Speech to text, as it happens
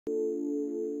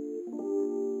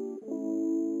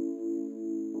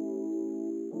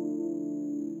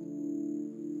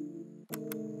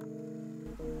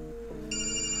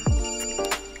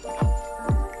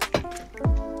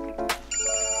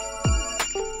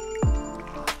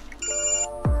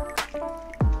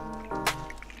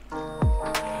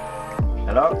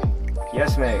Hello?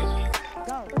 Yes, mate.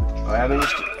 I am in the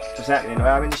what's happening?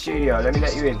 I am in the studio. Let me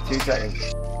let you in. 2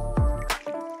 seconds.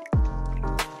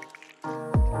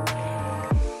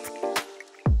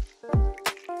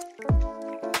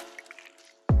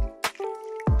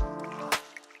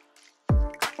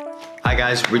 Hi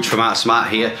guys, Rich from Smart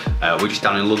here. We're just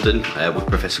down in London with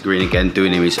Professor Green again,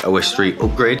 doing his OS3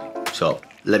 upgrade. So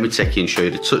let me take you and show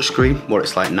you the touchscreen, what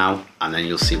it's like now, and then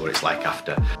you'll see what it's like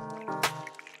after.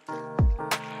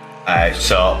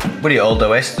 So with the old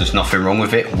OS, there's nothing wrong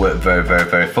with it. Worked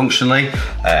very functionally.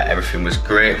 Everything was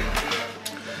great.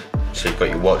 So you've got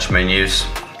your watch menus,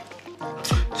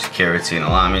 security and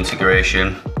alarm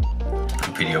integration,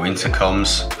 video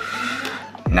intercoms.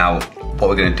 Now, what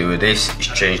we're going to do with this is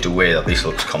change the way that this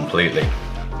looks completely.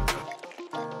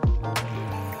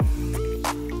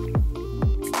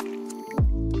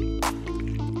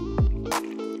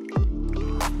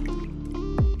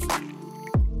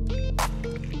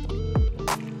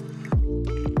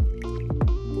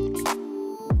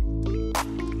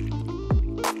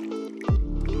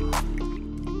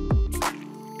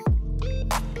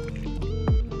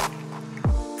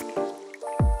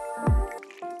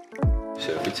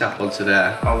 So if we tap onto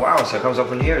there. Oh wow, so it comes up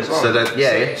on here as well. So that,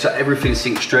 yeah, so everything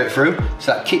syncs straight through.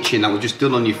 So that kitchen that we've just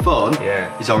done on your phone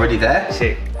is already there.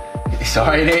 Sick. It's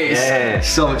already there. Yeah.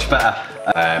 So much better.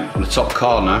 On the top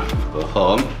corner, go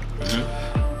home,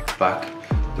 back.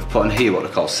 We've put on here what they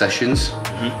call sessions.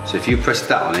 So if you press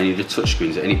that on any of the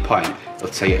touchscreens at any point, it'll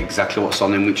tell you exactly what's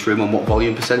on in which room and what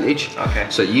volume percentage. Okay.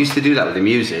 So it used to do that with the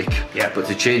music, yeah, but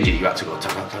to change it you had to go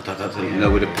you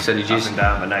know, with the percentages. Up and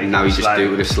down, but now you just do it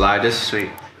with the sliders. Sweet.